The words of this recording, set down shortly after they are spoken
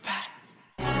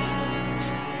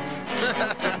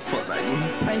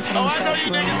Oh, I know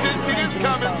you niggas didn't see this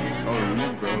coming.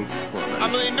 I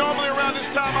mean, normally around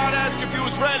this time I'd ask if you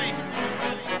was ready.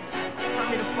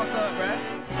 Turn me the fuck up, bruh.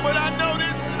 But I know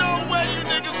there's no way you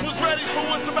niggas was ready for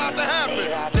what's about to happen.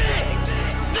 Stick,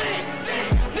 stick,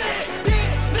 stick,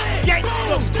 big stick, yeah,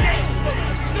 boom, stick,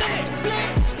 stick,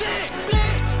 big stick,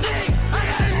 big stick. I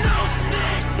got a no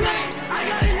stick, big. I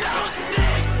got a no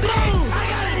stick, boom. I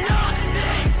got a no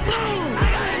stick, boom. I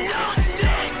got a no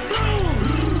stick, boom.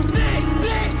 Stick,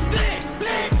 big stick,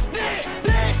 big stick,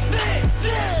 big stick,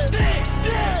 yeah, stick,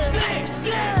 yeah, stick,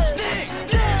 yeah, stick,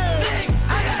 yeah, stick.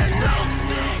 I got a no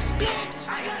stick, bitch. I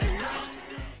got a no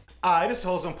stick. Alright, this is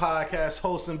Wholesome Podcast,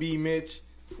 Wholesome B Mitch,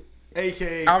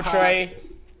 aka I'm Trey.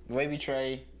 Wavy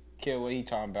Trey. Kill what he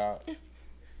talking about.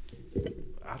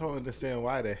 I don't understand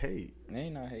why they hate. They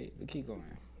ain't no hate. We keep going.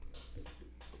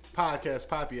 Podcast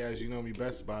Poppy, as you know me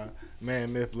best by.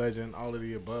 Man, myth, legend, all of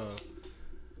the above.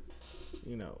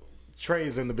 You know,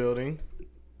 Trey's in the building.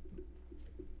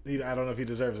 I don't know if he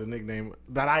deserves a nickname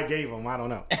that I gave him. I don't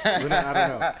know. I don't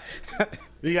know.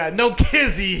 We got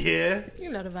NoKizzy here.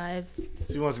 You know the vibes.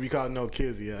 She wants to be called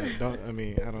NoKizzy. I don't know. I don't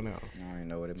even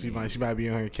know what it means. She might be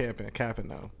in here capping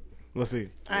though. We'll see.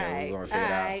 Yeah, we're gonna figure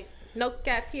it out. No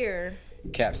cap here.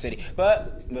 Cap City.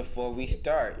 But before we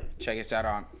start, check us out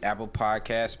on Apple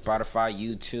Podcasts, Spotify,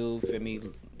 YouTube. Feel me?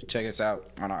 Check us out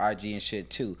on our IG and shit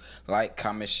too. Like,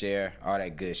 comment, share, all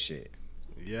that good shit.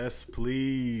 Yes,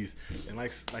 please. And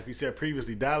like we said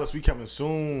previously, Dallas, we coming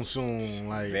soon.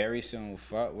 Like Very soon.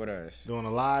 Fuck with us. Doing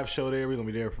a live show there. We're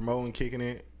gonna be there promoting, kicking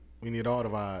it. We need all the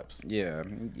vibes. Yeah,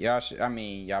 y'all should. I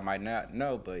mean, y'all might not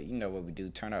know, but you know what we do.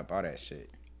 Turn up all that shit.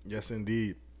 Yes,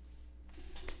 indeed.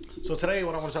 So today,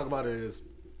 what I want to talk about is,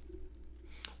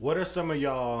 what are some of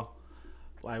y'all,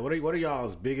 like, what are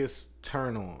y'all's biggest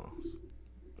turn-ons?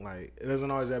 Like, it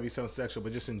doesn't always have to be something sexual,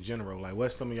 but just in general, like,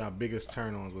 what's some of y'all biggest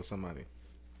turn-ons with somebody?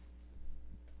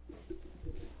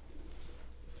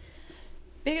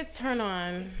 Biggest turn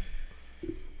on,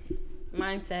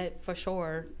 mindset for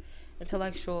sure.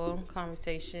 Intellectual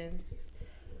conversations.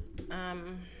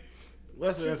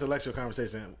 What's an intellectual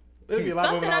conversation? There'd be a lot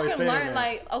of Something women I always can saying learn, that.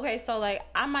 like, okay, so, like,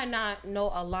 I might not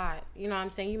know a lot. You know what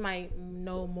I'm saying? You might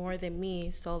know more than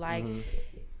me. So, like,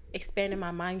 expanding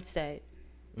my mindset,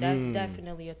 that's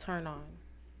definitely a turn on.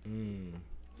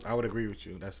 I would agree with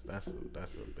you. That's a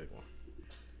big one.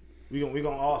 We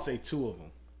gonna all say two of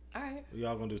them. All right. We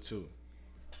all gonna do two.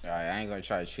 All right, I ain't gonna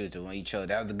try to choose the one you chose.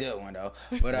 That was a good one though.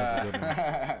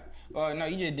 But well, no,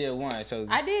 you just did one. So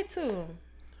I did too.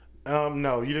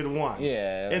 No, you did one.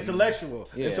 Yeah. Intellectual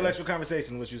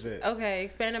conversation. What you said. Okay,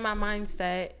 expanding my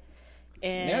mindset.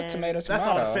 And yeah, tomato. That's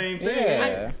all the same thing.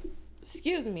 Yeah.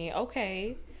 Excuse me.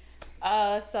 Okay.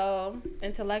 So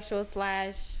intellectual /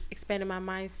 expanding my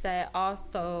mindset.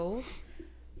 Also,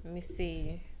 let me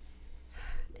see.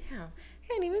 Damn, I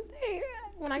can't even think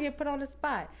when I get put on the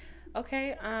spot.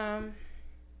 Okay.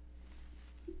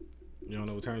 You don't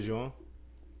know what turns you on?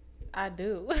 I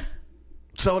do.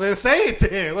 So then say it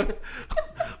then. What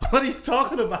are you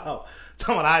talking about?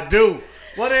 Talking about I do.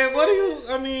 What do you?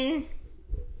 I mean.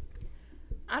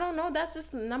 I don't know. That's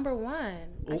just number one.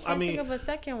 I can't think of a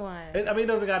second one. It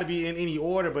doesn't got to be in any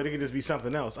order, but it could just be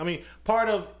something else. I mean,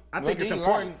 I think it's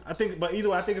important. I think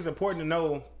it's important to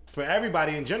know for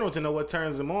everybody in general to know what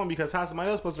turns them on, because how's somebody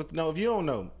else supposed to know if you don't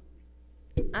know?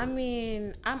 I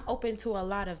mean, I'm open to a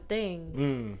lot of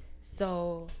things,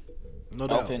 so no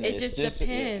doubt. it just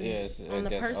depends on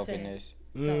the person. Openness.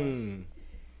 So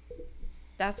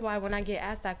that's why when I get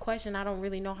asked that question, I don't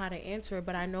really know how to answer it,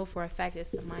 but I know for a fact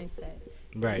it's the mindset.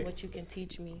 Right. What you can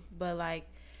teach me. But, like,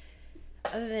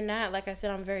 other than that, like I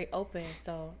said, I'm very open,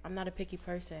 so I'm not a picky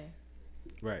person.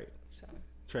 Right. So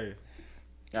Trey.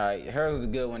 All right, hers was a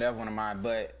good one. That's one of mine.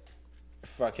 But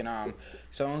fucking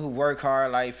someone who work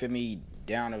hard, like, for me,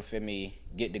 down to, for me,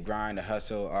 get the grind, the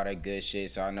hustle, all that good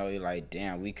shit. So I know you're like,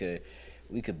 damn, we could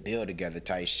build together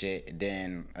type shit. And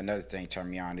then another thing turned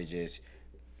me on is just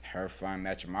her fun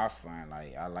matching my fun.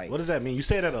 Like, I like. What does that mean? You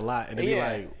say that a lot, and it be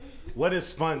like, what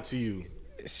is fun to you?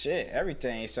 Shit,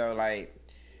 everything. So like,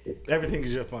 everything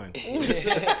is your fun.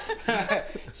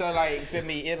 So like, for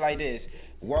me, it's like this: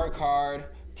 work hard,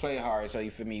 play hard. So you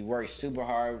feel me? Work super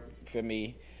hard for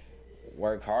me.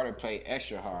 Work harder, play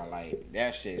extra hard. Like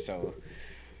that shit. So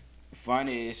fun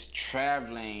is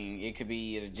traveling. It could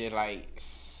be just like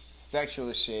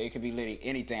sexual shit. It could be literally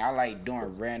anything. I like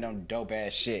doing random dope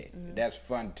ass shit. That's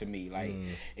fun to me. Like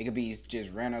it could be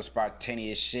just random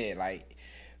spontaneous shit. Like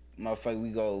motherfucker, we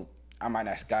go. I might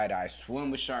not skydive, swim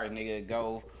with sharks, nigga.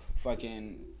 Go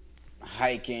fucking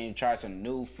hiking, try some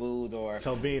new food or.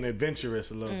 So being adventurous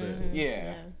a little bit.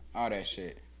 Yeah, all that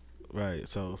shit. Right.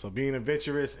 So being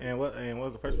adventurous and what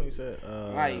was the first one you said?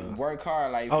 Like work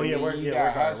hard. Like Oh, for yeah, me, work- you yeah, gotta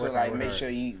work hard, hustle. work hard, Like work make hard. sure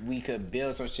we could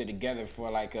build some shit together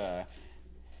for like a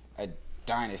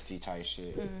dynasty type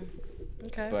shit.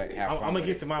 Okay. But have I'm fun. gonna with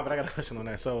get it. to mine, but I got a question on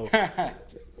that. So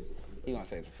You gonna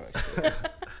say some fuck shit?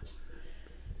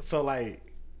 so like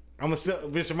I'm gonna still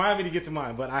just remind me to get to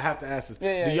mine, but I have to ask this: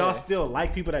 Yeah, do y'all yeah. still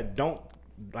like people that don't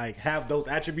like have those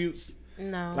attributes?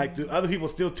 No. Like, do other people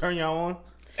still turn y'all on?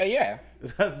 Yeah.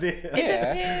 That's it.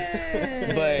 Yeah.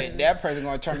 Yeah. But that person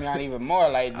gonna turn me on even more.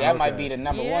 Like that might Okay. be the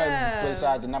number Yeah. one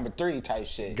besides the number 3 type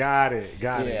shit. Got it.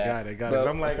 Yeah. Got But- it. So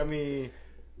I'm like, I mean,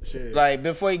 shit. Like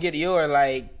before you get to yours,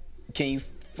 like can you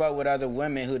fuck with other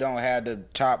women who don't have the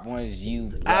top ones you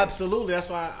like? Absolutely. That's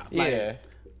why. Yeah.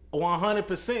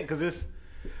 100%. Because it's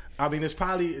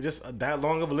probably just that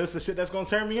long of a list of shit that's gonna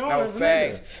turn me on. No as a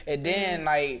facts. nigga. And then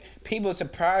like people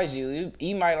surprise you.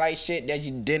 You might like shit that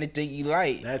you didn't think you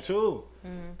liked. That too.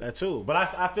 That too. But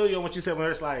I feel you on what you said when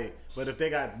it's like, but if they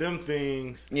got them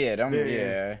things, Yeah, them then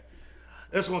yeah.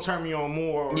 it's gonna turn me on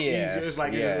more. Or Yes, easier. It's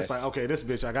like yes. it's like okay, this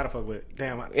bitch I gotta fuck with.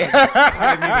 Damn, I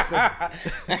didn't mean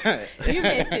to say. You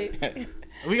meant it.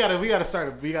 We gotta start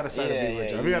a beat with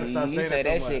y'all. We gotta stop you saying said that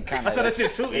that so shit much. kind I said that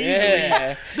shit too easily.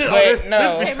 Yeah, Dude, but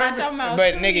no. this Came out your mouth.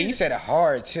 But nigga, you said it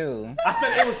hard too. I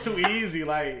said it was too easy.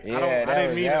 Like Yeah, I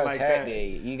didn't mean it like that.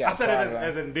 You got I said it problem.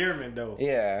 as endearment though.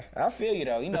 Yeah, I feel you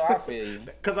though. You know I feel you.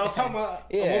 Cause I was talking about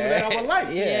Yeah, a woman that I would like.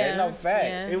 Yeah, Yeah, no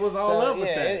facts. yeah. It was all up with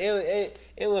that.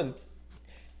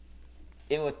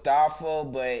 It was thoughtful,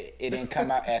 but it didn't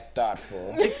come out as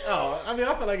thoughtful. I mean,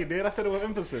 I feel like it did. I said it with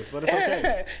emphasis, but it's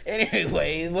okay.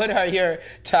 Anyways, what are your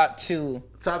top 2?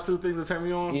 Top 2 things that turn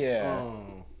me on? Yeah.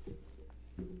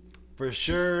 For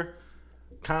sure,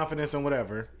 confidence and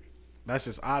whatever. That's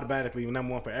just automatically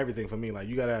number 1 for everything for me. Like,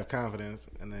 you gotta have confidence,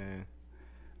 and then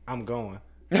I'm going.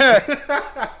 You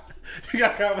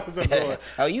got confidence, I'm going.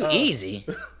 Oh, you easy.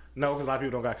 No, because a lot of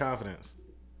people don't got confidence.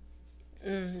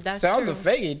 That's Sounds true. a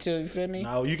fake it too, you feel me?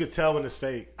 No, you could tell when it's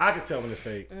fake. I could tell when it's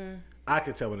fake. I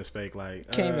could tell when it's fake. Like,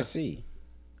 Can't even see.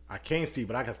 I can't see,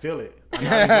 but I can feel it.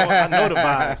 I know the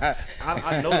vibes.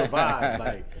 I know the vibes.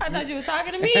 Like, I thought you was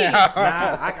talking to me.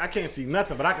 I can't see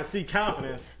nothing, but I can see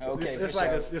confidence. Okay, it's for like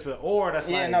sure. it's an aura that's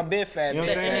Yeah, like no, bit fast. You know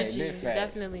what I'm saying? Energy, Bit fast.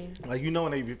 definitely. like you know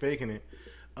when they be faking it.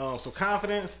 So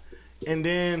confidence, and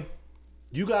then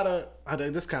you gotta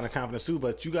this kind of confidence too,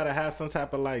 but you gotta have some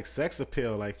type of like sex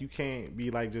appeal. Like you can't be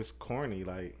like just corny.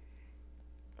 Like,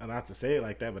 and not to say it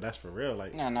like that, but that's for real.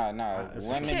 Like No. it's-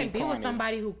 Women You can't be be with corny.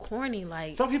 somebody who corny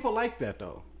like. some people like that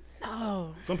though.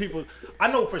 No. Some people, I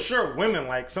know for sure,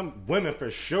 some women for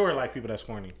sure like people that's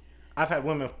corny. I've had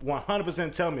women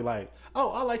 100% tell me like, "Oh,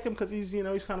 I like him because he's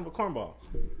kind of a cornball."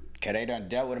 Cause they done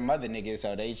dealt with a mother nigga,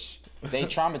 so they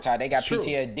traumatized. They got True.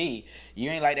 PTSD. You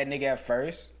ain't like that nigga at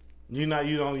first. You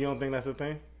don't think that's the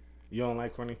thing? You don't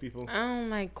like corny people? I don't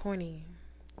like corny.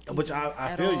 Which I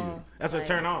At feel you. all. That's a Like-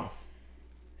 turn off.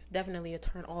 It's definitely a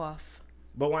turn off.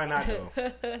 But why not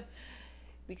though?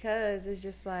 Because it's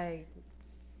just like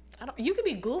you could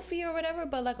be goofy or whatever,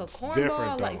 but like a different,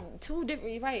 cornball, though. like two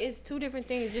different, right? It's two different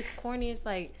things. Just corny. It's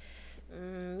like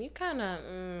you kind of,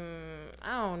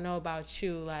 I don't know about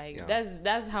you. Like Yeah.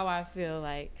 that's how I feel.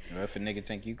 Like What if a nigga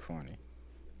think you corny?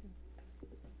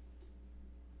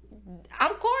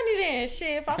 I'm corny then.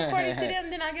 Shit, if I'm corny to them,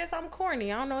 then I guess I'm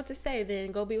corny. I don't know what to say.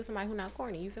 Then go be with somebody who not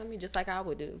corny. You feel me? Just like I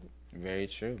would do. Very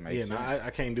true. Makes Yeah, no, sense. I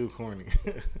can't do corny.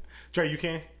 Trey, you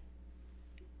can?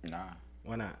 Nah.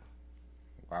 Why not?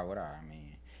 Why would I? I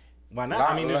mean, Why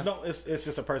not? I mean, there's no. It's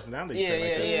just a personality. yeah. trait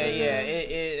like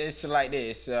that. It's like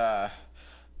this.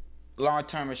 Long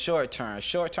term or short term.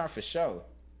 Short term for sure.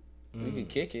 We could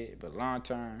kick it, but long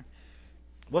term,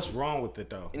 What's wrong with it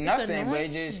though? nothing. But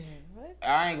annoying. it just, What?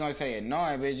 I ain't gonna say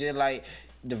annoying, but it's just like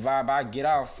the vibe I get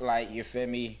off. Like, you feel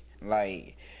me?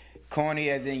 Like corny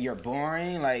as in you're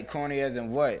boring. Like corny as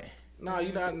in what? No,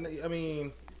 you not. I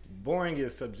mean, boring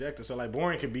is subjective. So like,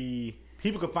 boring could be.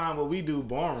 People could find what we do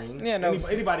boring. Yeah, no.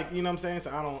 Anybody, you know what I'm saying?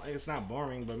 So I don't. It's not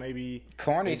boring, but maybe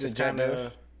Corny it's just subjective.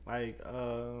 kinda, like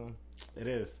it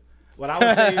is. What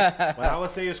I would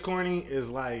say is corny is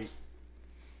like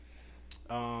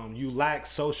you lack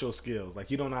social skills.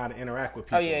 Like you don't know how to interact with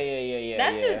people. Oh yeah.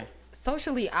 That's just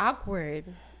socially awkward.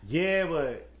 Yeah,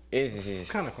 but It's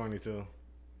just kind of corny too.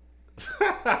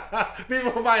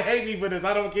 People might hate me for this.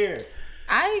 I don't care.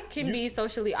 I can be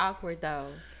socially awkward though.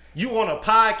 You on a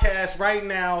podcast right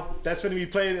now that's going to be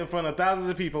played in front of thousands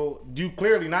of people. You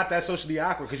clearly not that socially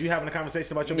awkward because you having a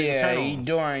conversation about your biggest yeah. turn-ons. You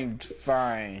doing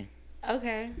fine.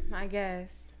 Okay, I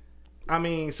guess. I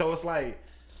mean, so it's like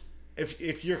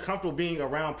if you're comfortable being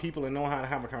around people and know how to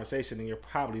have a conversation, then you're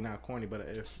probably not corny. But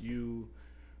if you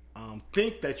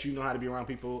think that you know how to be around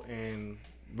people, and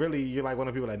really you're like one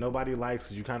of the people that nobody likes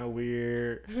because you're kind of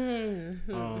weird.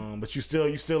 But you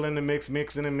still in the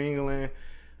mixing and mingling.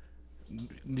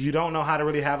 You don't know how to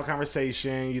really have a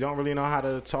conversation. You don't really know how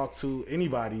to talk to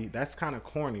anybody. That's kind of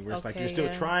corny. Where it's like you're still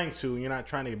trying to, and you're not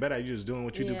trying to get better. You're just doing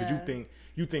what you do because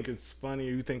you think it's funny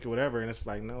or you think whatever, and it's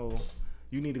like, no,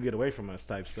 you need to get away from us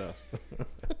type stuff.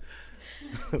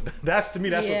 That's to me.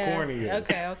 That's what corny is.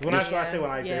 Okay. When I say when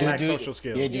I lack social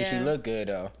skills. Yeah, she look good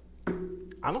though.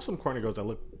 I know some corny girls that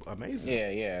look amazing.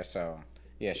 Yeah. So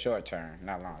short term,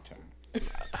 not long term.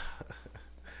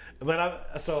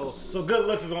 But so good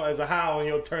looks is a high on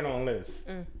your turn on list.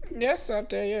 That's up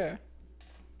there,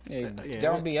 yeah.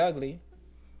 Don't be ugly.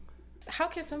 How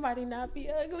can somebody not be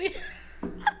ugly?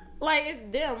 Like,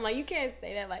 it's them. Like, you can't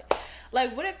say that.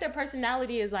 Like, what if their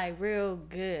personality is like real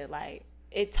good? Like,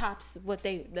 it tops what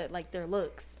their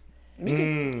looks.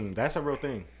 That's a real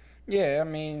thing. Yeah, I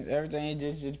mean, everything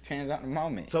just depends on the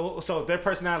moment. So if their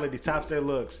personality tops their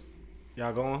looks,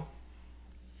 y'all going?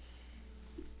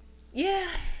 Yeah,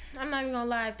 I'm not even gonna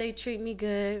lie. If they treat me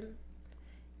good,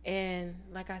 and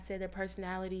like I said, their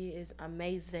personality is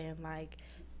amazing. Like,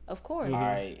 of course. All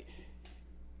right.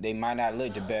 They might not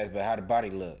look the best, but how the body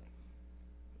look?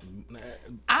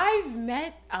 I've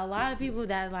met a lot of people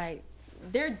that like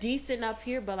they're decent up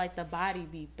here, but like the body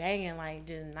be banging, like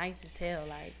just nice as hell.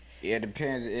 Like, yeah, it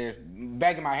depends. If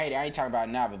back in my heyday, I ain't talking about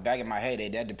now, but back in my heyday,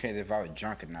 that depends if I was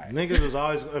drunk or not. Niggas is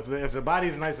always if the body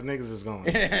is nice, the niggas is going.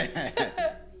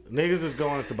 Niggas is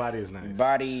going if the body is nice.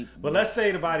 But let's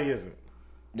say the body isn't.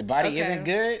 The body isn't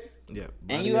good. Yeah,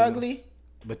 and you ugly.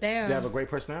 But they have a great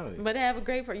personality. But they have a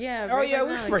great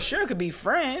we for sure could be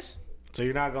friends. So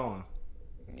you're not going.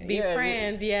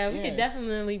 Friends, we could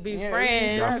definitely be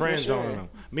friends. Y'all friends on them.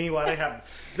 Meanwhile, they have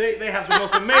the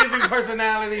most amazing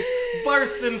personality,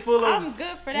 bursting full of. I'm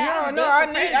good for that.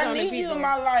 I need you in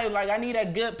my life. Like, I need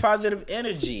that good positive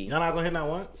energy. Y'all not gonna hit that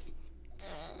once?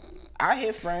 I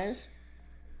hit friends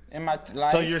in my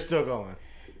life. So you're still going?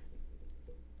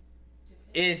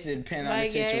 It depends on the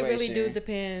situation. Yeah, it really do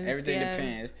depend. Everything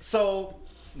depends. So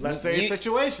let's say a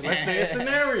situation. Let's say a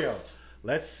scenario.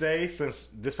 Let's say since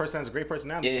this person has a great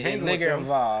personality, is nigga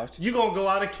involved, you gonna go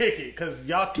out and kick it because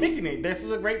y'all kicking it. This is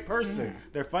a great person.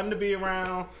 They're fun to be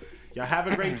around. Y'all have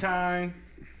a great time.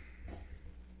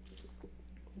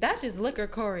 That's just liquor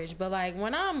courage. But like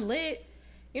when I'm lit,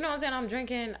 you know what I'm saying? I'm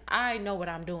drinking. I know what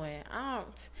I'm doing.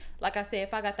 Like I said,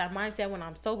 if I got that mindset when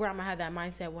I'm sober, I'm gonna have that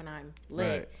mindset when I'm lit.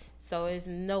 Right. So it's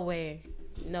no way.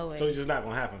 So it's just not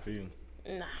gonna happen for you.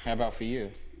 Nah. How about for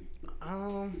you?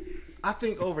 I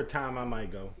think over time I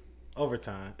might go. Over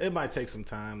time, it might take some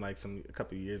time, like a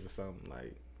couple of years or something.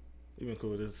 Like, you've been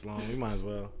cool this long, we might as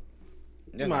well.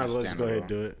 You might as well just go ahead and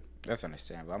do it. That's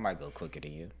understandable. I might go quicker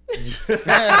than you.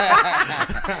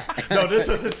 No,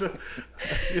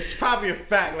 it's probably a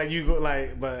fact. Like you go,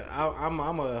 like, but I'm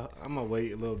a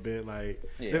wait a little bit. Like,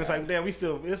 then it's like, damn,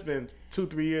 it's been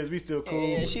 2-3 years, we still cool.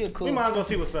 Yeah, she a cool. We might as well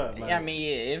see what's up. Like, I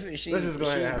mean, if she's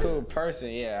a cool person,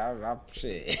 I'm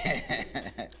shit.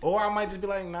 Or I might just be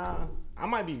like, nah, I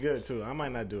might be good too. I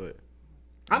might not do it.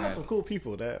 I know some cool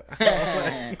people that.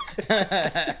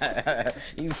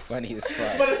 You funny as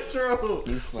fuck. But it's true.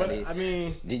 You funny. But, I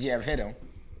mean, did you ever hit him?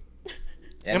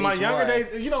 In my younger days,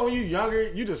 when you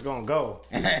younger, you just gonna go.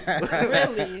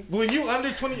 Really? When you under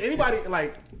 20, anybody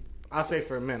like, I'll say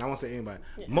for men, I won't say anybody.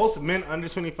 Yeah. Most men under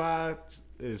 25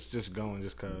 is just going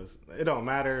just cause it don't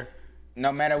matter.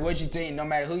 No matter what you think, no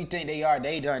matter who you think they are,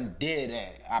 they done did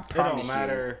that. I promise you. It don't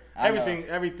matter.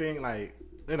 Everything like.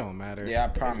 It don't matter. Yeah, I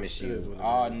promise you.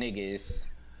 All niggas.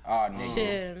 All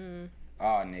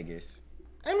niggas.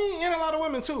 I mean, and a lot of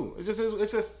women too. It's just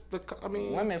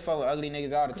women fuck with ugly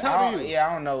niggas all the time.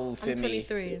 I don't know. I'm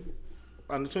 23.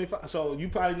 I'm 25. So you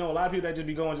probably know a lot of people that just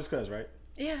be going just cause, right?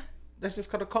 Yeah. That's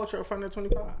just cause the culture of front of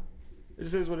 25. It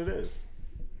just is what it is.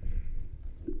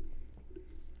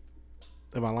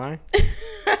 Am I lying?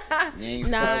 You ain't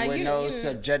fuck with no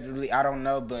subjectively. I don't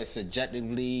know, but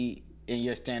subjectively. In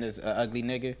your standards, an ugly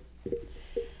nigga?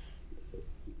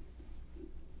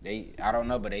 I don't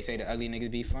know, but they say the ugly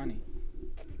niggas be funny.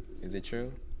 Is it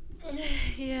true?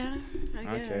 Yeah, I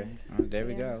guess. Okay, well, there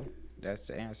we go. That's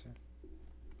the answer.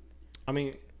 I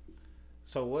mean,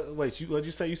 so what? Wait, what'd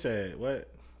you say? You said what?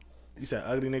 You said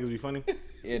ugly niggas be funny?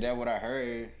 Yeah, that's what I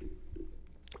heard.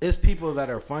 It's people that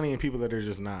are funny and people that are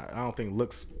just not. I don't think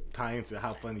looks tie into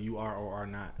how funny you are or are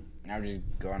not. I'm just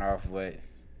going off what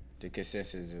the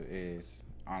consensus is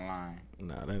online.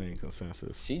 Nah, that ain't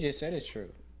consensus. She just said it's true.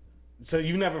 So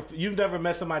you've never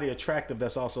met somebody attractive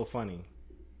that's also funny?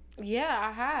 Yeah,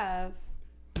 I have.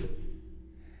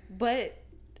 But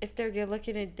if they're good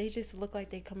looking, they just look like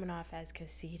they coming off as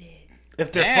conceited.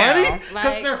 If they're Damn. funny? Because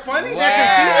Like- they're funny, Wow.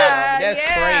 they're conceited?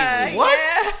 That's crazy. What?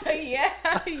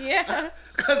 Yeah.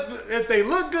 Because if they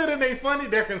look good and they funny,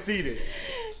 they're conceited.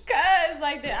 Cause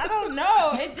like I don't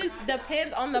know. It just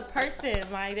depends on the person.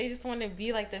 Like they just want to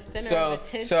be like the center of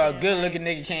attention. So a good looking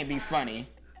nigga can't be funny.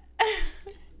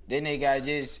 Then they gotta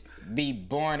just be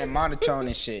boring and monotone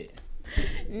and shit.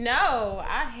 No,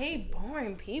 I hate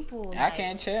boring people. I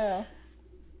can't tell.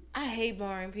 I hate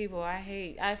boring people.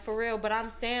 I for real. But I'm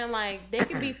saying like they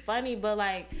can be funny, but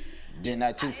like They're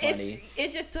not too funny.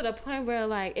 it's just to the point where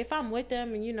like if I'm with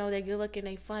them and you know they good looking,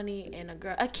 they funny, and a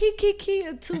girl a kiki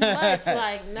too much.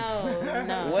 Like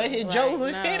no. What his like, joke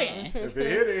was no. hitting? If it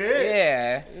hit, it hit.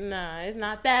 Yeah. Nah, it's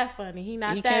not that funny. He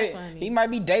not that can't- funny. He might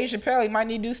be Dave Chappelle. He might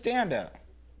need to do stand up.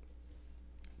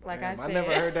 like Damn, I I said,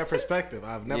 never heard that perspective.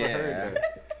 I've never heard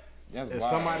that. That's If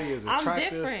wild. somebody is I'm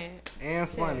attractive different. and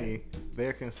funny,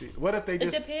 they're conceited. What if they It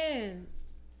just... depends.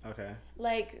 Okay.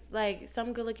 Like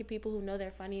some good looking people who know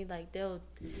they're funny, like they'll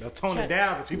tone Try- it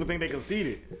down because people think they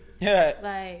conceited. Yeah.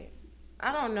 like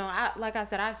I don't know. Like I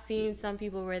said, I've seen some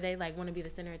people where they like want to be the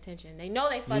center of attention. They know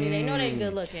they funny. They know they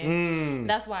good looking.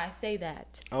 That's why I say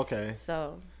that. Okay.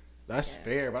 So That's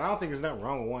fair, but I don't think there's nothing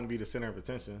wrong with wanting to be the center of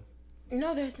attention.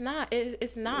 no, there's not.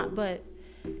 It's not, but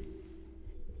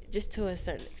just to a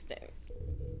certain extent.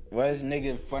 Was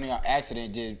nigga funny on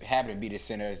accident just happen to be the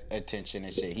center of attention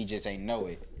and shit. He just ain't know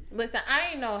it. Listen,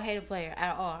 I ain't no hater player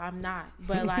at all. I'm not.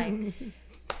 But like,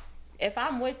 if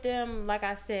I'm with them, like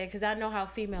I said, because I know how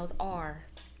females are.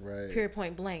 Right. Period,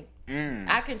 point blank.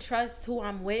 I can trust who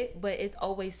I'm with, but it's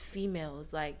always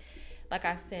females. Like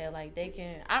I said, like they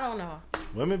can. I don't know.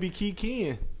 Women be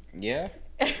keying. Yeah.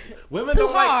 Women Too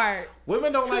don't hard. like.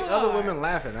 Women don't Too like other hard. women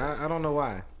laughing. I don't know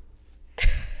why.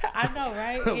 I know,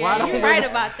 right? Why Yeah, don't you're women- right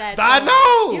about that. I though.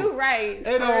 know. You right. It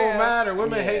for don't real. matter.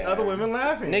 Women Yeah. hate other women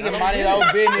laughing. I Nigga don't mind his get own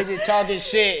it. business just talking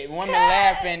shit. Women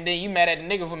laughing, then you mad at the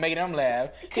nigga for making them laugh.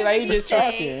 He like, It he be just shade.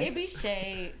 talking. It be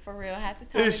shade for real. Half the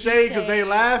time. It's it be shade because they shade.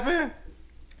 laughing.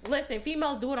 Listen,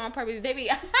 females do it on purpose. They be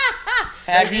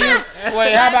Have you?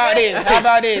 Wait, how about this?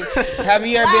 Have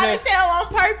you ever been loud as hell on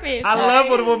purpose. I love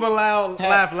when a woman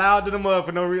laugh loud to the mud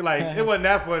for no reason. Like, it wasn't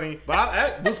that funny, but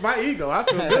that boosts my ego. I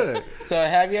feel good. So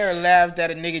have you ever laughed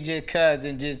at a nigga just cuz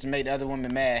and just made the other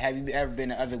woman mad? Have you ever been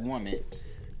the other woman?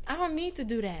 I don't need to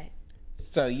do that.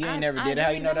 So you ain't never I did it. How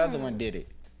you really know the other don't. one did it?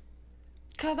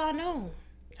 Cause I know.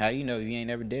 How you know you ain't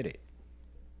never did it?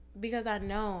 Because I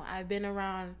know. I've been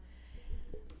around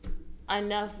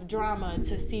enough drama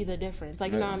to see the difference.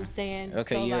 Like, you know what I'm saying?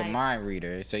 Okay, So, you're like, a mind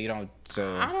reader, so you don't.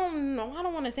 So I don't know. I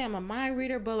don't want to say I'm a mind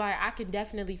reader, but like I can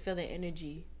definitely feel the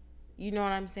energy. You know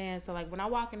what I'm saying? So like when I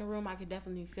walk in the room, I can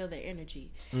definitely feel the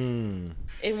energy. And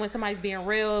when somebody's being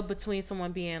real, between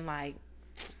someone being like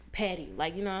petty,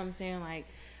 like you know what I'm saying? Like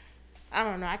I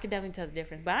don't know. I can definitely tell the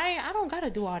difference. But I don't gotta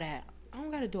do all that. I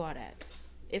don't gotta do all that.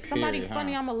 If somebody Period,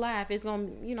 funny, huh? I'ma laugh. It's gonna,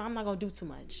 you know, I'm not gonna do too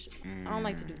much. I don't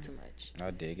like to do too much.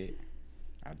 I dig it.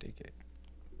 I dig it.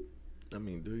 I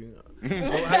mean, do you?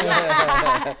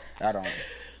 I don't.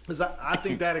 'Cause I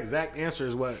think that exact answer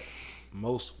is what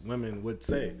most women would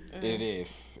say. It is.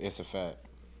 It's a fact.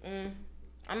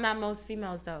 I'm not most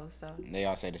females though, so They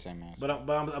all say the same answer. But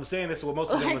I'm saying this is what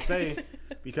most of them would say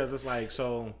because it's like,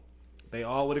 so they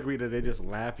all would agree that they just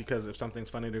laugh because if something's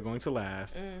funny, they're going to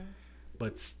laugh.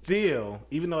 But still,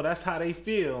 even though that's how they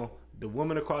feel, the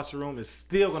woman across the room is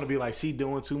still going to be like, she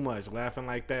doing too much, laughing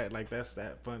like that. Like, that's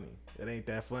that funny. It ain't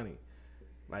that funny.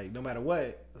 Like, no matter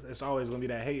what, it's always going to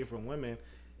be that hate from women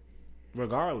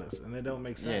regardless. And it don't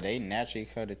make sense. Yeah, they naturally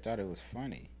could have thought it was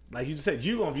funny. Like you just said,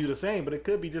 you going to view the same, but it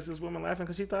could be just this woman laughing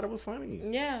because she thought it was funny.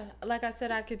 yeah. Like I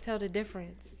said, I could tell the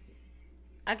difference.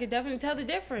 I could definitely tell the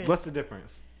difference. What's the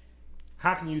difference?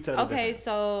 How can you tell the Okay, difference?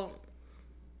 so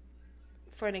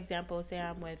for an example, say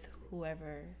I'm with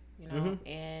whoever, you know,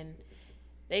 and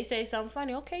they say something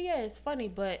funny. Okay, yeah, it's funny,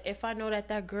 but if I know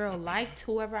that girl liked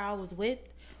whoever I was with,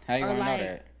 How you or gonna like, know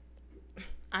that?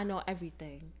 I know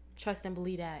everything. Trust and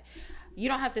believe that. You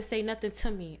don't have to say nothing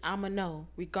to me. I'ma know,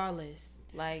 regardless.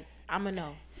 Like, I'ma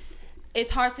know. It's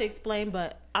hard to explain,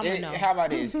 but I'ma know. How about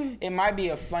this? It might be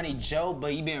a funny joke,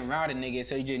 but you been around a nigga,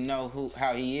 so you just know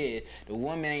how he is. The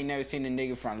woman ain't never seen the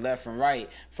nigga from left and right.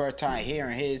 First time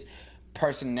hearing his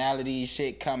personality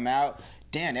shit come out.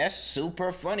 Damn, that's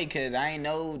super funny because I ain't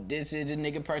know this is a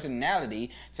nigga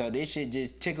personality. So this shit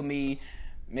just tickle me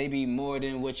maybe more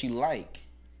than what you like.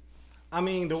 I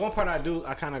mean, the one part I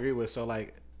kind of agree with. So,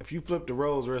 like, if you flip the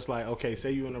roles where it's like, okay,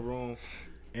 say you in a room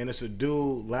and it's a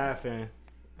dude laughing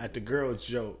at the girl's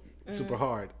joke super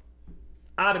hard,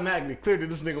 automatically, clearly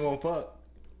this nigga won't fuck.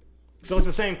 So it's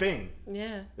the same thing.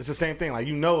 Yeah. It's the same thing. Like,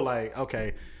 you know, like,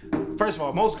 okay, first of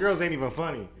all, most girls ain't even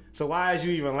funny. So why is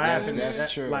you even laughing?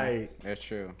 That's true. Like, that's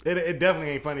true. It definitely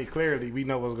ain't funny. Clearly, we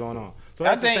know what's going on. So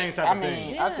that's the same type of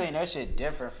thing. I think that shit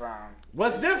different from.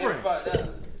 What's different? It's fucked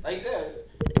up. Like you said,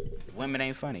 women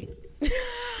ain't funny.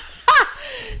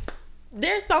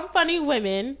 There's some funny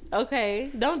women.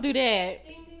 Okay, don't do that.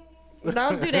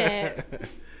 Don't do that.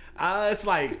 It's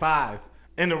like 5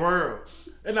 in the world.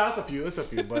 And no, it's a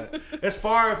few, but it's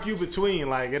far and few between.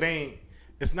 Like,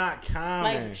 it's not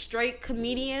common. Like straight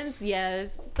comedians,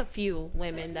 yes, it's a few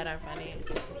women that are funny.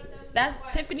 That's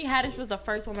Tiffany Haddish was the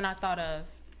first woman I thought of.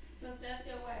 So if that's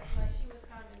your wife, like she would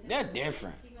comment. They're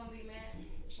different. You gonna be mad?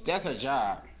 That's her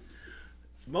job.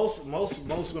 Most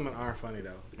women aren't funny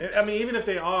though. I mean, even if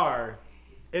they are,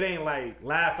 it ain't like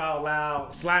laugh out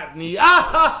loud, slap knee,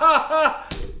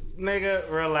 nigga,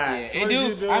 relax. Yeah, it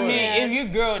do. I mean, if you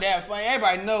girl that funny,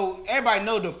 everybody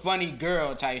know the funny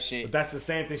girl type shit. But that's the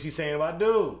same thing she's saying about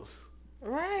dudes.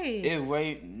 Right.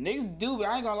 Niggas do,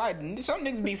 I ain't gonna lie, some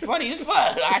niggas be funny as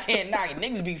fuck. I can't knock it.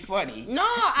 Niggas be funny. No,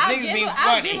 I'll give them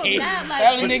that.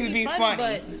 Like, niggas be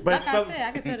funny. But like I said,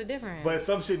 I can tell the difference. But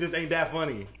some shit just ain't that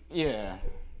funny. Yeah.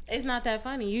 It's not that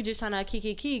funny. You just trying to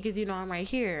key because you know I'm right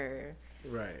here.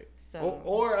 Right. So.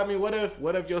 Or I mean, what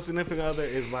if your significant other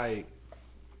is like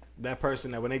that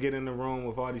person that when they get in the room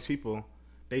with all these people,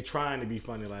 they trying to be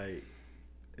funny, like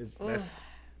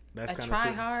that's kind of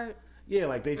try hard. Yeah,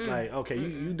 like they like, okay,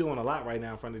 you doing a lot right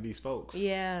now in front of these folks.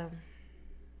 Yeah,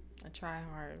 I try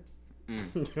hard.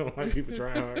 You don't like people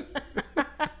trying hard.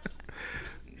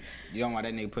 You don't want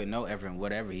that nigga put no effort in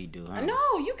whatever he do, huh?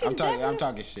 No, you can. I'm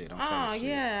talking shit.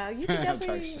 Yeah, you can I'm definitely.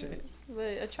 talking shit. But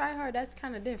a try hard, that's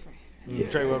kind of different.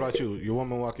 Trey, what about you? Your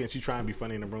woman walk in, she trying to be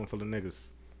funny in a room full of niggas.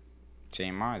 She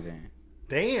ain't mine then.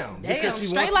 Damn,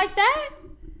 Straight like that?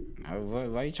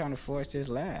 Why you trying to force this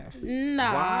laugh?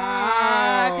 Nah.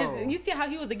 Wow. Because you see how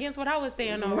he was against what I was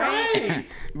saying, though, right?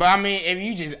 But I mean, if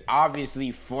you just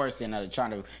obviously forcing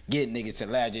trying to get niggas to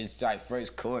laugh just like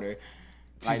first quarter.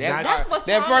 Like that's what's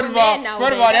wrong first with of all, men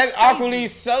nowadays. that's awkwardly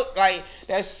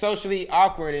that's socially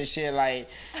awkward and shit. Like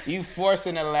you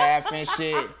forcing a laugh and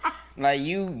shit. Like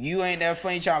you ain't that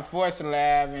funny trying to force a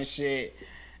laugh and shit.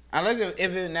 Unless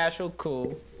if it's natural,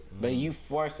 cool. But you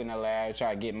forcing a laugh,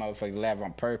 try to get motherfuckers to laugh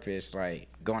on purpose, like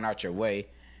going out your way,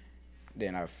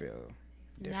 then I feel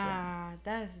different. Nah,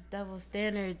 that's double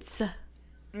standards.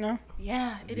 No.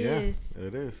 Yeah, it is.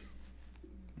 It is.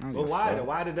 But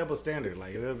why the double standard?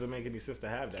 Like, it doesn't make any sense to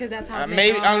have that. Because that's how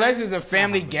maybe unless it's a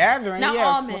family gathering. Not yeah,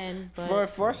 all men, but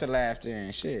force a laugh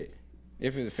then shit.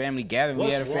 If it's a family gathering, we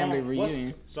had a family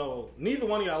reunion. So neither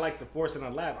one of y'all like the forcing a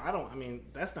laugh. I mean,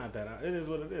 that's not that. It is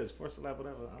what it is. Force a laugh,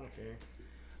 whatever. I don't care.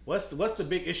 What's the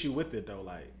big issue with it though?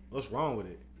 Like, what's wrong with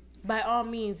it? by all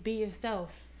means, be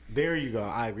yourself. There you go.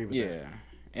 I agree with that. Yeah.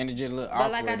 And it just look But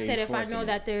awkward. like I said, if I know it.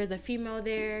 that there's a female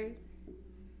there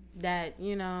that,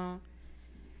 you know,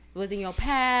 was in your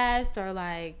past or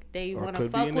like they want to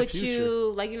fuck with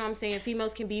you, like, you know what I'm saying?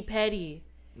 Females can be petty.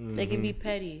 Mm-hmm. They can be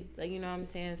petty. Like, you know what I'm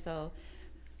saying? So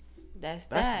that's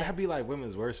that. That'd be like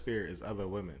women's worst fear is other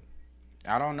women.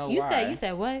 I don't know why. You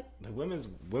said what? The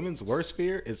women's worst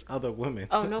fear is other women.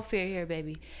 Oh, no fear here,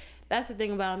 baby. That's the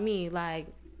thing about me. Like,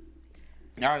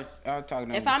 I was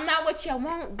talking. If I'm not what you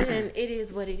want, then it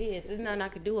is what it is. There's nothing I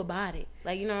could do about it.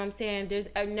 Like, you know what I'm saying? There's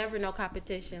never no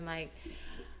competition. Like,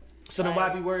 so then why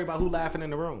be worried about who laughing in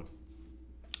the room?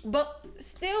 But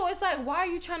still, it's like, why are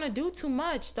you trying to do too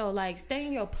much though? Like, stay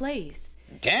in your place.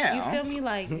 Damn. You feel me?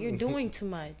 Like, you're doing too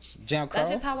much.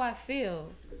 That's just how I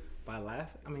feel. By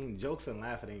laughing, I mean jokes and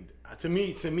laughing ain't to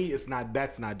me. It's not.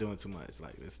 That's not doing too much.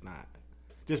 Like, it's not.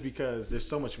 Just because there's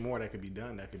so much more that could be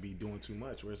done that could be doing too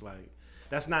much. Where it's like,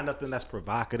 that's not nothing that's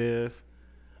provocative,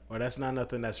 or that's not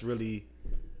nothing that's really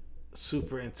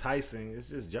super enticing. It's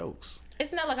just jokes.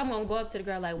 It's not like I'm gonna go up to the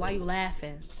girl like, "Why you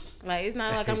laughing?" Like, it's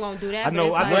not like I'm gonna do that. I know.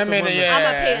 But it's I know like, some women. I'm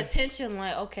gonna pay attention.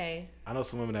 Like, okay. I know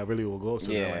some women that really will go up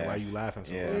to her like, "Why you laughing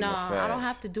so much?" No, I don't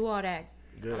have to do all that.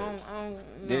 Good. I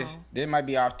don't no. This might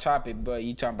be off topic, but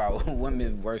you talking about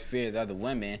women's worst fears, other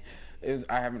women.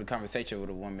 I having a conversation with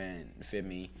a woman, feel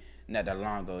me, not that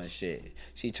long ago and shit.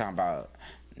 She talking about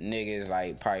niggas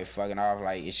like probably fucking off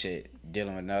like and shit,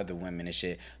 dealing with other women and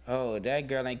shit. Oh, that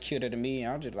girl ain't cuter than me.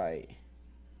 I'm just like,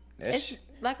 it's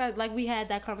like we had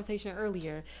that conversation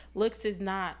earlier. Looks is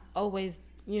not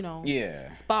always, you know,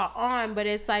 spot on, but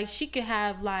it's like she could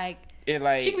have like.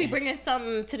 She could be bringing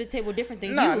something to the table different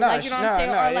than you. Like, you know what I'm saying?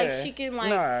 Or like she can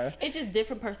like it's just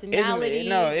different personalities.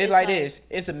 It's like this.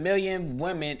 It's a million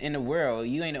women in the world.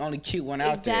 You ain't the only cute one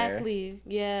out there. Exactly.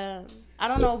 Yeah. I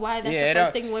don't know why that's the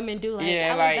first thing women do. Like, I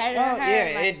look better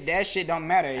than her. Like, that shit don't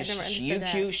matter. You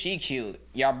that. cute, she cute.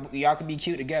 Y'all can be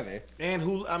cute together. And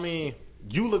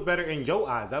you look better in your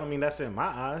eyes. I don't mean that's in my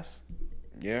eyes.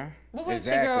 Yeah. But what's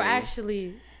the girl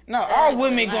actually? No, all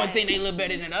women gonna think they look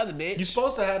better than the other bitch. You're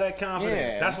supposed to have that confidence.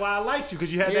 Yeah. That's why I liked you,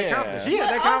 because you had that confidence. She had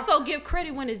But that confidence. also give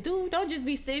credit when it's due. Don't just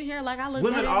be sitting here like I look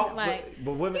Women better.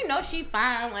 but women, you know she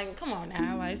fine. Like, come on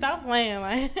now. Like, stop playing.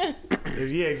 Like,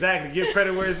 yeah, exactly. Give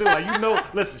credit where it's due. Like, you know,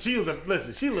 listen, she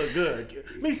looked good.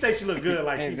 Me say she looked good,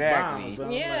 like exactly. she's bomb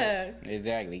or something. yeah. Like,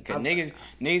 Exactly. Because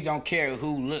niggas don't care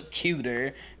who look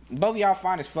cuter. Both of y'all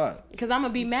fine as fuck. Because I'm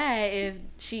gonna be mad if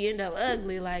she end up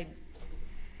ugly. Like,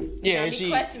 yeah, be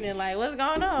questioning like, what's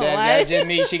going on? That just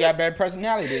means she got better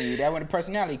personality than you. That when the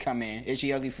personality come in. Is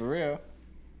she ugly for real?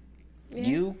 Yeah.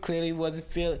 You clearly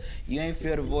wasn't you ain't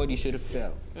feel the void you should have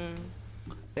felt.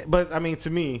 But I mean, to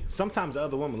me, sometimes the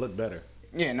other women look better.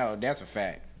 Yeah, no, that's a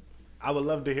fact. I would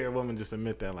love to hear a woman just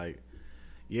admit that, like,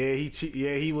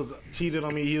 he was cheated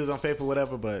on me, he was unfaithful,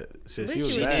 whatever. But shit, she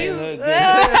was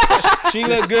bad. She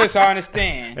looked good, so I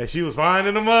understand. And she was fine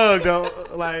in the mug, though.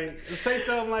 Like, say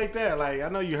something like that. Like, I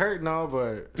know you hurt and all,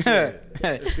 but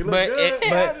shit, she looked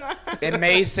good. It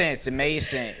made sense. It made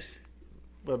sense.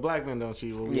 But black men don't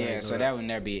cheat. Well, so that would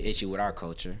never be an issue with our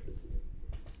culture.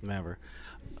 Never.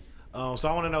 So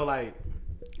I want to know, like,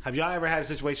 have y'all ever had a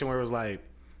situation where it was like,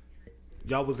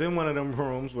 y'all was in one of them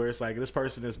rooms where it's like, this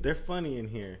person they're funny in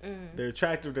here. They're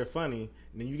attractive, they're funny.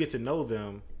 And then you get to know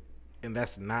them, and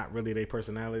that's not really their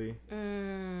personality.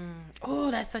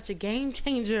 Oh, that's such a game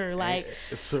changer. Like,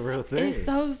 it's a real thing. It's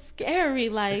so scary.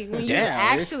 Like, when you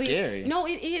actually, scary. No,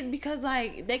 it is, because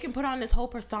like they can put on this whole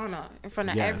persona in front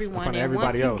of everyone, in front of and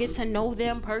once else. you get to know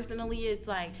them personally, it's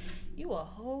like you a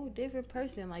whole different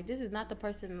person. Like, this is not the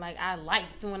person like I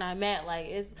liked when I met. Like,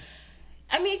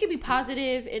 it could be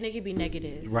positive and it could be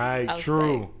negative. Right,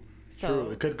 true. So,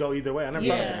 true. It could go either way. I never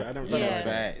thought of that. I never thought of that.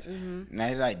 Facts. Now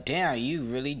you're like, damn, you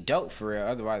really dope for real.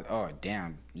 Otherwise, oh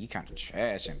damn, you kind of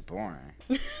trash and boring.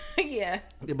 yeah,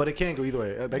 but it can go either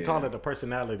way. They call it a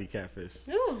personality catfish.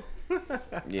 Ooh.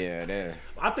 Yeah, that.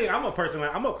 I think I'm a person.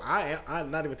 I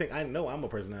not even think I know I'm a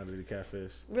personality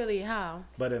catfish. Really? How?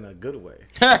 But in a good way.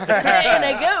 In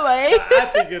a good way. I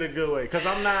think in a good way, because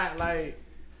I'm not like,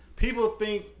 people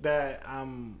think that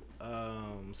I'm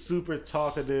super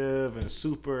talkative and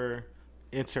super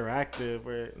interactive.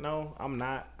 Where no, I'm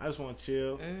not. I just want to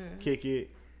chill, kick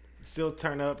it, still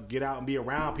turn up, get out and be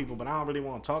around people. But I don't really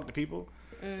want to talk to people.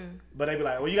 But they be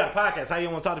like, "Well, you got a podcast. How you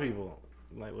want to talk to people?"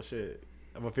 I'm like, well, shit,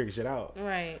 I'm gonna figure shit out.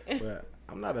 Right. But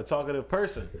I'm not a talkative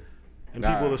person. And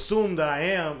people assume that I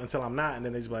am until I'm not, and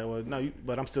then they just be like, well, no,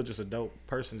 but I'm still just a dope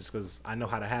person just because I know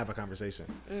how to have a conversation.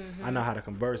 I know how to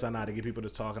converse. I know how to get people to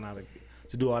talk and how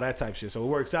to do all that type shit. So it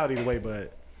works out either way,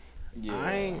 but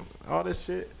I ain't all this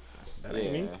shit. That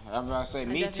ain't me. I'm about to say,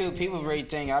 me too. People really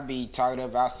think I be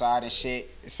talkative outside and shit.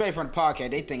 Especially from the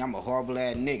podcast, they think I'm a horrible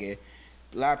ass nigga.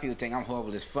 A lot of people think I'm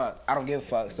horrible as fuck. I don't give a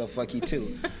fuck, so fuck you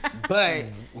too. But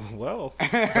well,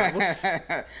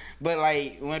 but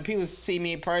like when people see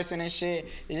me in person and shit,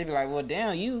 they just be like, "Well,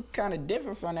 damn, you kind of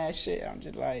different from that shit." I'm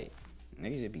just like,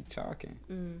 niggas just be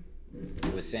talking.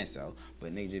 With sense though,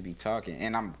 but niggas just be talking,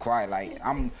 and I'm quiet. Like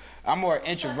I'm more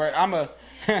introvert.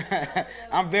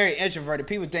 I'm very introverted.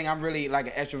 People think I'm really like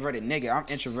an extroverted nigga. I'm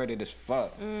introverted as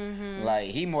fuck.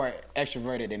 Like he more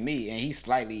extroverted than me, and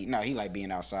he like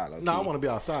being outside. No, I want to be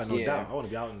outside, no doubt. I want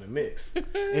to be out in the mix.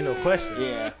 Ain't no question.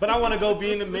 Yeah. But I want to go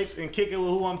be in the mix and kick it with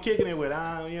who I'm kicking it with. You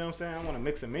know what I'm saying? I want to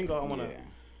mix and mingle. I want to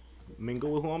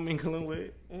mingle with who I'm mingling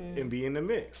with and be in the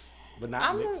mix. But not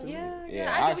I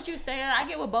get what you're saying. I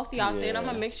get what both of y'all saying. I'm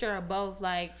a mixture of both.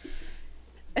 Like,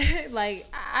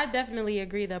 I definitely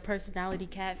agree. The personality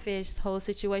catfish whole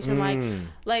situation.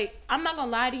 Like I'm not gonna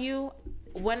lie to you.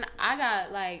 When I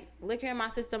got like liquor in my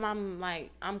system,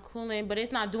 I'm cooling, but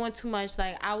it's not doing too much.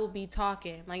 Like I will be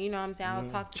talking. Like, you know what I'm saying? I'll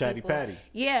talk to Chatty people. patty.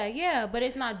 Yeah, but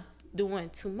it's not doing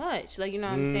too much. Like, you know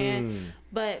what I'm saying?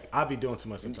 But I'll be doing too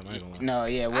much sometimes. I ain't gonna lie. No,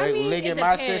 yeah, it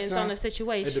depends on the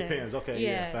situation. It depends. Okay,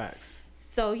 yeah, facts.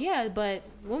 So yeah, but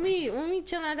when we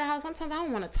chilling at the house, sometimes I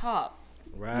don't want to talk.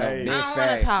 Right. No,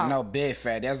 big facts. No, big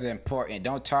fact. That's important.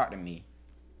 Don't talk to me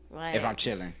if I'm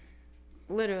chilling.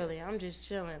 Literally, I'm just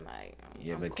chilling. Like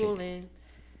I'm cooling.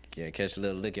 Catch a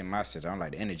little lick in my sister. I'm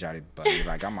like the energetic buddy.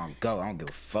 Like I'm on go. I don't give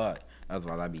a fuck.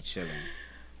 Otherwise, I be chilling.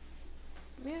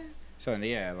 Yeah. So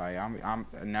yeah, like I'm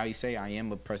now you say I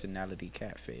am a personality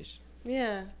catfish.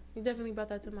 Yeah, you definitely brought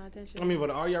that to my attention. I mean,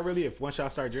 but are y'all really? If once y'all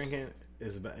start drinking,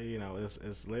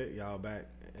 it's lit. Y'all back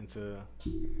into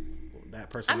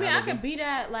that personality. I mean, I could be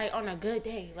that like on a good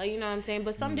day, like, you know what I'm saying.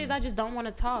 But some days I just don't want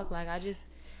to talk. Like I just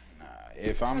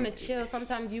if I'm I'm gonna chill.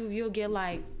 Sometimes you'll get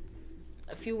like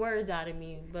a few words out of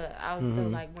me, but I was still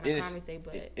like want to conversate.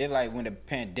 But it like when the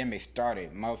pandemic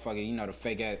started, motherfucker, you know, the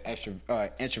fake ass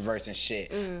introverts and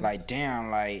shit. Like, damn,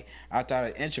 like I thought I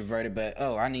was introverted, but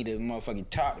I need to motherfucking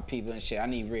talk to people and shit. I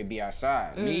need to really be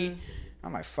outside. Me,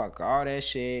 I'm like, fuck all that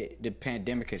shit. The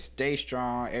pandemic could stay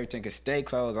strong, everything could stay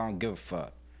closed. I don't give a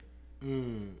fuck.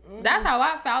 that's how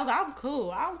I felt. I'm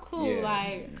cool. Yeah.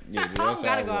 Like Yeah, I that's don't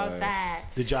gotta how go it was. outside.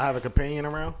 Did y'all have a companion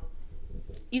around?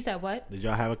 You said what? Did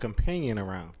y'all have a companion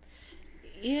around?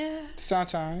 Yeah.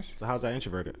 Sometimes So how's that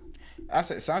introverted? I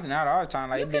said something not all the time.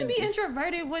 Like You can be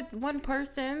introverted with one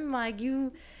person. Like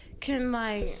you can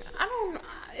like I don't.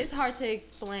 It's hard to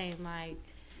explain. Like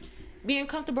being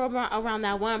comfortable around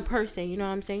that one person. You know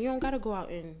what I'm saying? You don't gotta go out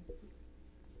and.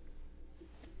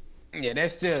 Yeah,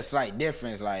 that's still a slight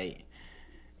difference. Like,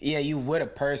 yeah, you with a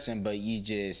person, but you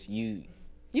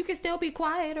You can still be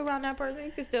quiet around that person.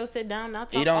 You can still sit down, not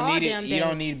talk you don't all need damn it. day. You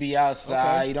don't need to be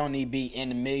outside. Okay. You don't need to be in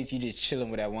the mix. You just chilling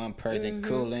with that one person,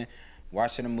 cooling,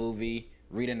 watching a movie,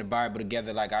 reading the Bible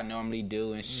together like I normally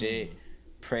do and shit.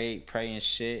 Pray and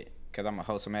shit. Cause I'm a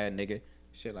wholesome ass nigga.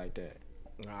 Shit like that.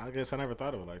 Nah, I guess I never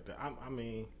thought of it like that.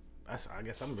 I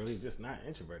guess I'm really just not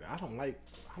introverted. I don't like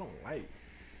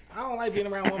being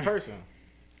around one person.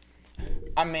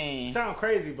 I mean, Sound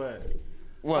crazy, but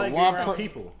well, I like being one around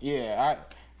people. Yeah,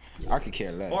 I could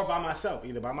care less. Or by myself,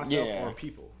 either by myself Yeah. or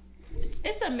people.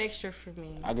 It's a mixture for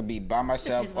me. I could be by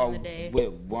myself Depends on or the day.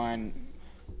 with one.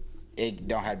 It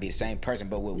don't have to be the same person,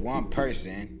 but with one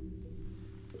person,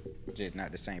 just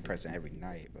not the same person every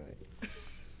night.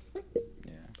 But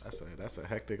yeah, That's a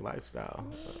hectic lifestyle.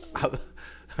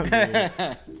 I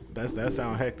mean, that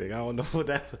sound hectic. I don't know what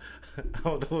that. I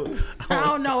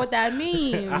don't know what that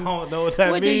means. I don't know what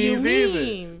that What do you means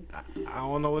mean? either. I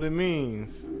don't know what it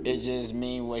means. it just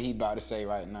mean what he about to say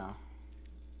right now.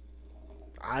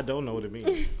 I don't know what it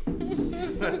means.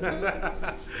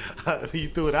 You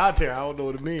threw it out there. I don't know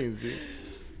what it means, dude.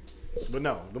 But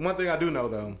no, the one thing I do know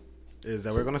though is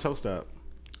that we're gonna toast up,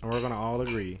 and we're gonna all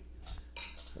agree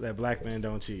that black men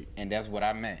don't cheat. And that's what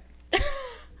I meant.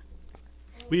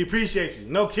 We appreciate you.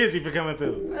 NoKizzy for coming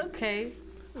through. Okay.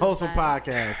 Wholesome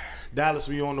Podcast. Dallas,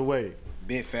 we on the way.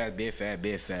 Big fat, big fat,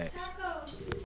 big fat. Tacos.